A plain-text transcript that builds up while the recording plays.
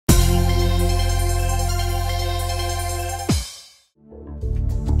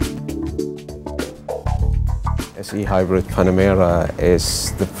SE Hybrid Panamera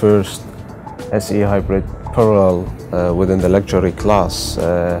is the first SE Hybrid parallel within the luxury class.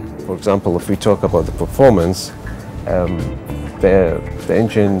 For example, if we talk about the performance, the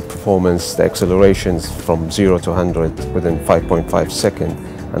engine performance, the accelerations from 0 to 100 within 5.5 seconds,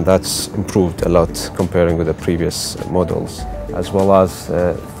 and that's improved a lot comparing with the previous models. As well as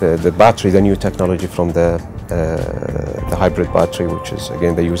the battery, the new technology from the hybrid battery, which is,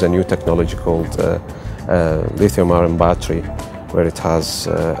 again, they use a new technology called lithium-ion battery, where it has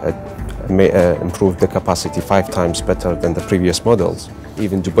improved the capacity 5 times better than the previous models.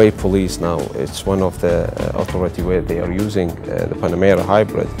 Even Dubai Police now, it's one of the authority where they are using the Panamera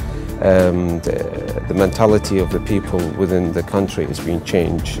hybrid. The mentality of the people within the country is being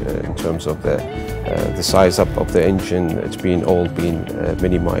changed in terms of the size up of the engine. It's been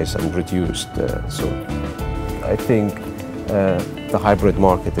minimized and reduced. So I think the hybrid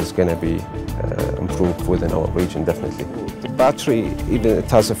market is going to be improved within our region, definitely. The battery, even it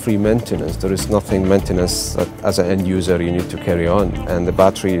has a free maintenance. There is nothing maintenance that as an end user you need to carry on, and the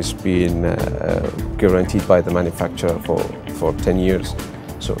battery is being guaranteed by the manufacturer for 10 years.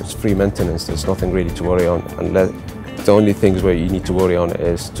 So it's free maintenance. There's nothing really to worry on, unless the only things where you need to worry on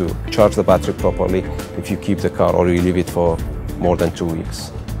is to charge the battery properly if you keep the car or you leave it for more than 2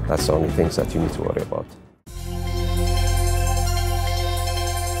 weeks. That's the only things that you need to worry about.